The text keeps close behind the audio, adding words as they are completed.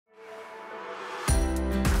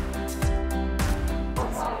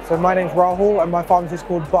So my name's Rahul and my pharmacy is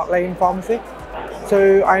called Butt Lane Pharmacy.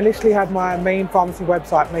 So I initially had my main pharmacy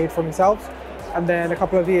website made for myself, and then a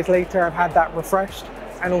couple of years later I've had that refreshed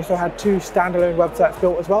and also had two standalone websites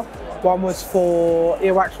built as well. One was for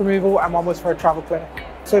earwax removal and one was for a travel clinic.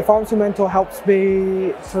 So Pharmacy Mentor helps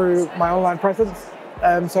me through my online presence.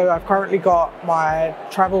 So I've currently got my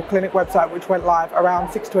travel clinic website, which went live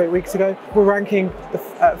around 6 to 8 weeks ago. We're ranking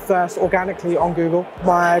first organically on Google.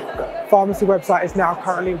 My pharmacy website is now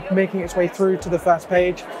currently making its way through to the first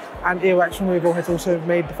page, and earwax removal has also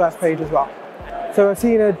made the first page as well. So I've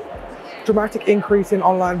seen a dramatic increase in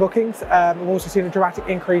online bookings. I've also seen a dramatic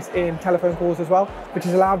increase in telephone calls as well, which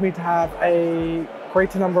has allowed me to have a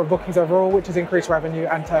greater number of bookings overall, which has increased revenue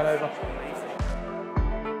and turnover.